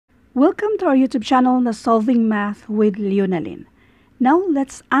Welcome to our YouTube channel na Solving Math with Leonalyn. Now,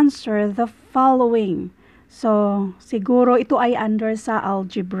 let's answer the following. So, siguro ito ay under sa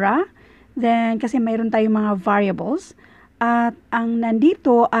algebra. Then, kasi mayroon tayong mga variables. At ang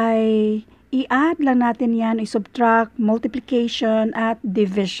nandito ay i-add lang natin yan, i-subtract, multiplication, at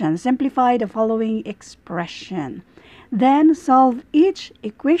division. Simplify the following expression. Then, solve each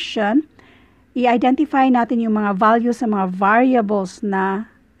equation. I-identify natin yung mga values sa mga variables na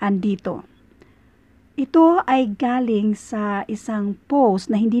andito. Ito ay galing sa isang post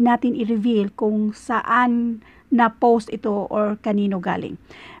na hindi natin i-reveal kung saan na post ito or kanino galing.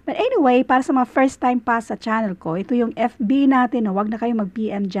 But anyway, para sa mga first time pa sa channel ko, ito yung FB natin. Huwag na kayong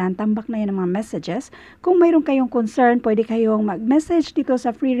mag-PM dyan. Tambak na yun ng mga messages. Kung mayroon kayong concern, pwede kayong mag-message dito sa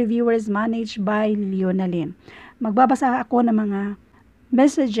Free Reviewers managed by Leonalyn. Magbabasa ako ng mga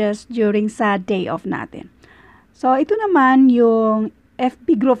messages during sa day off natin. So, ito naman yung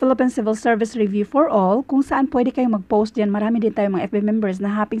FB Group Philippine Civil Service Review for All, kung saan pwede kayong mag-post diyan. Marami din tayong mga FB members na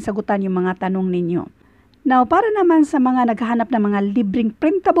haping sagutan yung mga tanong ninyo. Now, para naman sa mga naghahanap ng mga libreng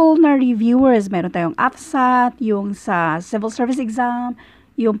printable na reviewers, meron tayong AFPSAT, yung sa Civil Service Exam,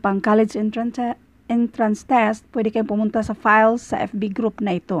 yung pang College Entrance Test, pwede kayong pumunta sa files sa FB group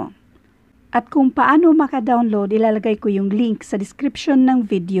na ito. At kung paano maka-download, ilalagay ko yung link sa description ng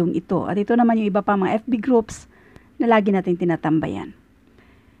video ito. At ito naman yung iba pa mga FB groups na lagi natin tinatambayan.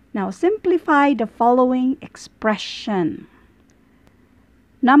 Now, simplify the following expression.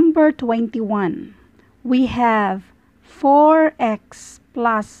 Number 21. We have 4x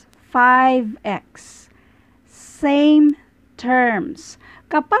plus 5x. Same terms.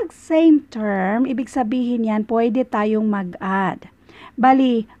 Kapag same term, ibig sabihin yan, pwede tayong mag-add.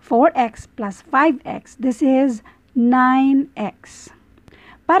 Bali, 4x plus 5x, this is 9x.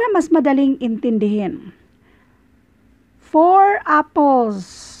 Para mas madaling intindihin, 4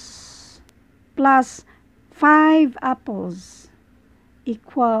 apples plus 5 apples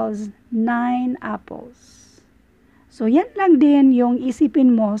equals 9 apples. So, yan lang din yung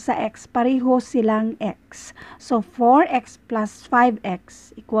isipin mo sa x. Pareho silang x. So, 4x plus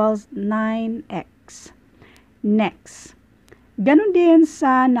 5x equals 9x. Next. Ganon din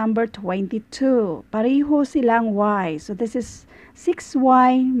sa number 22. Pareho silang y. So, this is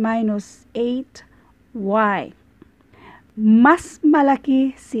 6y minus 8y. Mas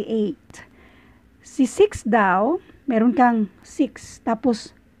malaki si 8. Si 6 daw, meron kang 6,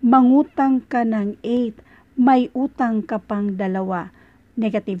 tapos mangutang ka ng 8, may utang ka pang 2,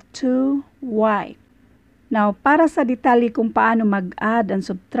 negative 2y. Now, para sa detalye kung paano mag-add and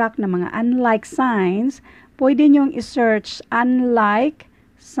subtract ng mga unlike signs, pwede nyong i-search unlike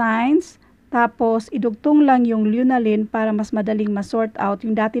signs, tapos idugtong lang yung Leonalyn para mas madaling ma-sort out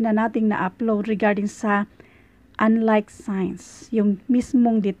yung dati na nating na-upload regarding sa unlike signs, yung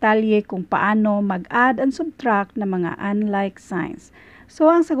mismong detalye kung paano mag-add and subtract ng mga unlike signs. So,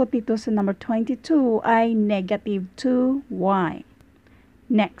 ang sagot dito sa number 22 ay negative 2y.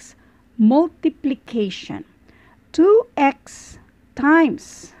 Next, multiplication. 2x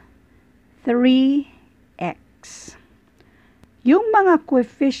times 3x. Yung mga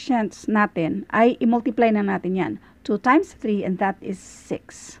coefficients natin ay i-multiply na natin yan. 2 times 3 and that is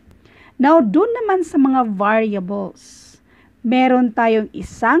 6. Now, doon naman sa mga variables, meron tayong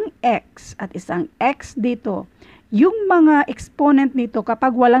isang x at isang x dito. Yung mga exponent nito,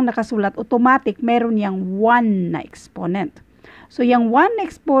 kapag walang nakasulat, automatic meron yang 1 na exponent. So, yung 1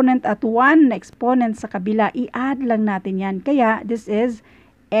 exponent at 1 na exponent sa kabila, i-add lang natin yan. Kaya, this is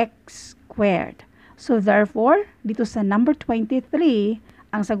x squared. So, therefore, dito sa number 23,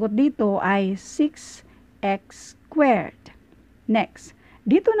 ang sagot dito ay 6x squared. Next.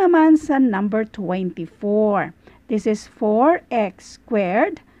 Dito naman sa number 24, this is 4x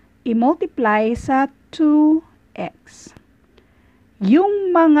squared, i-multiply sa 2x. Yung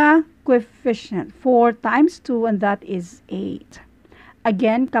mga coefficient, 4 times 2 and that is 8.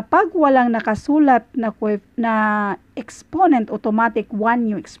 Again, kapag walang nakasulat na exponent, automatic 1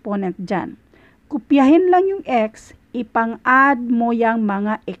 yung exponent dyan. Kopyahin lang yung x, ipang-add mo yung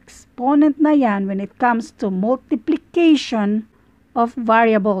mga exponent na yan when it comes to multiplication of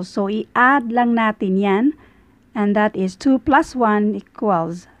variables. So, i-add lang natin yan. And that is 2 plus 1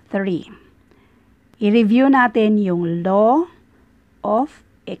 equals 3. I-review natin yung law of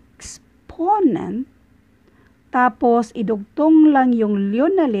exponent. Tapos, idugtong lang yung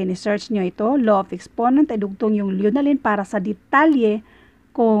Leonalyn. I-search nyo ito. Law of exponent. Idugtong yung Leonalyn para sa detalye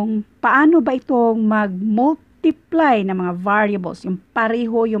kung paano ba itong mag-multiply ng mga variables. Yung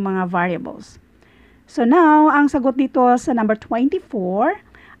pareho yung mga variables. So now, ang sagot dito sa number 24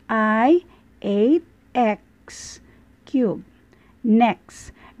 ay 8x cubed.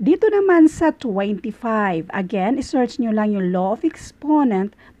 Next, Dito naman sa 25, again, i-search nyo lang yung law of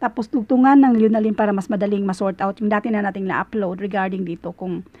exponent, tapos tugtungan ng Leonalyn para mas madaling ma-sort out yung dati na nating na-upload regarding dito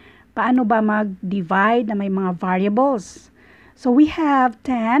kung paano ba mag-divide na may mga variables. So we have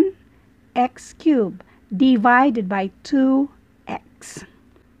 10x cubed divided by 2x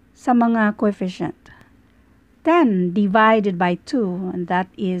sa mga coefficient. 10 divided by 2, and that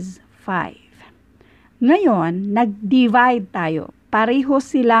is 5. Ngayon, nag-divide tayo. Pareho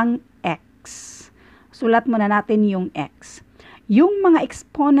silang x. Sulat muna natin yung x. Yung mga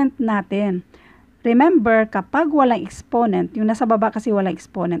exponent natin, remember, kapag walang exponent, yung nasa baba kasi walang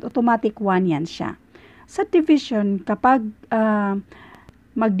exponent, automatic 1 yan siya. Sa division, kapag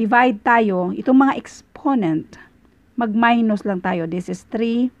mag-divide tayo, itong mga exponent, mag-minus lang tayo. This is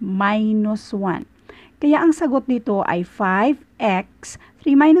 3 minus 1. Kaya ang sagot dito ay 5x,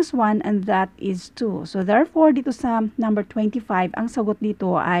 3 minus 1, and that is 2. So therefore, dito sa number 25, ang sagot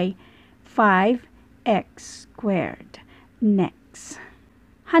dito ay 5x squared. Next.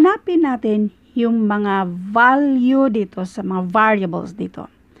 Hanapin natin yung mga value dito sa mga variables dito.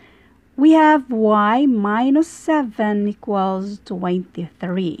 We have y minus 7 equals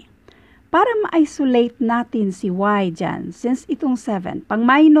 23. Para ma-isolate natin si y dyan, since itong 7, pang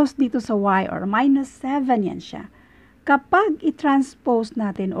minus dito sa y or minus 7 yan siya. Kapag i-transpose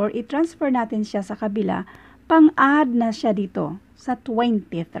natin or i-transfer natin siya sa kabila, pang-add na siya dito sa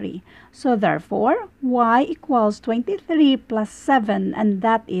 23. So therefore, y equals 23 plus 7, and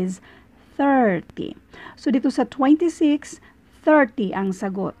that is 30. So dito sa 26, 30 ang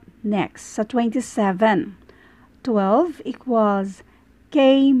sagot. Next, sa 27, 12 equals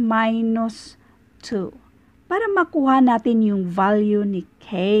k minus 2. Para makuha natin yung value ni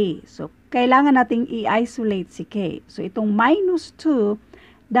k. So, kailangan nating i-isolate si k. So, itong minus 2,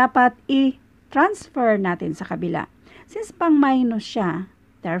 dapat i-transfer natin sa kabila. Since pang minus siya,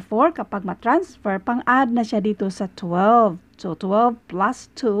 therefore, kapag ma-transfer, pang-add na siya dito sa 12. So, 12 plus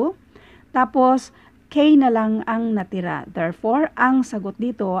 2. Tapos, k na lang ang natira. Therefore, ang sagot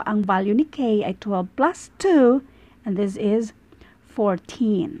dito, ang value ni k ay 12 plus 2. And this is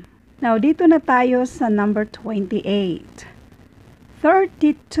 14. Now, dito na tayo sa number 28.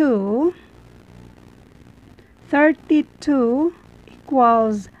 32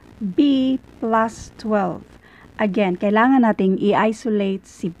 equals b plus 12. Again, kailangan nating i-isolate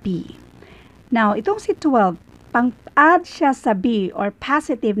si b. Now, itong si 12, pang-add siya sa b or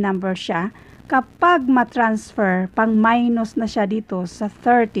positive number siya, kapag ma-transfer, pang-minus na siya dito sa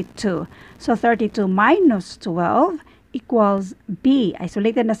 32. So, 32 minus 12 equals b.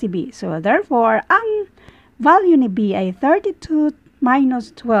 Isolated na si b. So, therefore, ang value ni b ay 32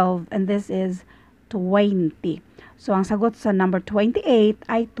 minus 12, and this is 20. So, ang sagot sa number 28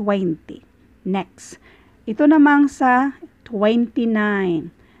 ay 20. Next. Ito namang sa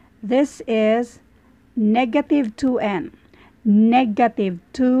 29. This is negative 2n. Negative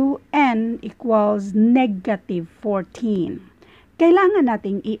 2n equals negative 14. Kailangan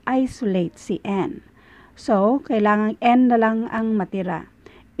nating i-isolate si n. So, kailangan n na lang ang matira.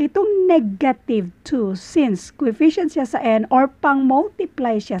 Itong negative 2, since coefficient siya sa n or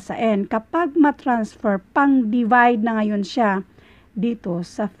pang-multiply siya sa n, kapag ma-transfer, pang-divide na ngayon siya dito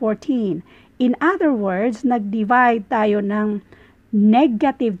sa 14. In other words, nag-divide tayo ng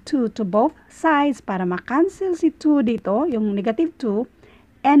negative 2 to both sides para ma-cancel si 2 dito, yung negative 2,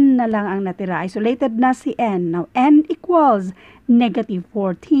 n na lang ang natira. Isolated na si n. Now, n equals negative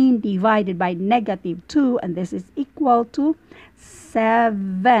 14 divided by negative 2, and this is equal to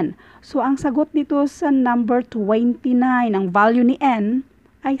 7. So, ang sagot dito sa number 29, ang value ni n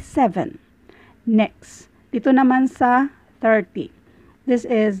ay 7. Next, dito naman sa 30. This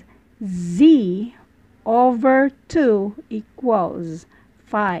is z over 2 equals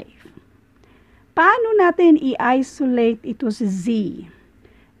 5. Paano natin i-isolate ito si z?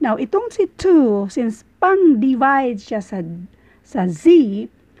 Now, itong si 2, since pang-divide siya sa z,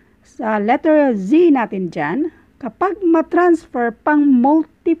 sa letter z natin dyan, kapag ma-transfer,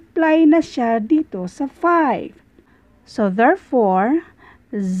 pang-multiply na siya dito sa 5. So, therefore,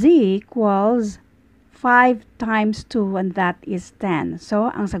 z equals 5 times 2, and that is 10. So,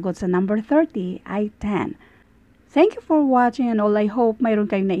 ang sagot sa number 30 ay 10. Thank you for watching, and all I hope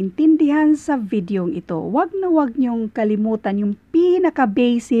mayroon kayong naintindihan sa videong ito. Huwag niyong kalimutan yung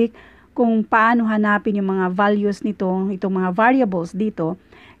pinaka-basic kung paano hanapin yung mga values nito, itong mga variables dito.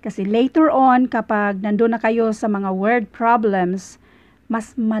 Kasi later on, kapag nandun na kayo sa mga word problems,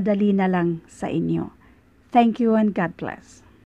 mas madali na lang sa inyo. Thank you and God bless.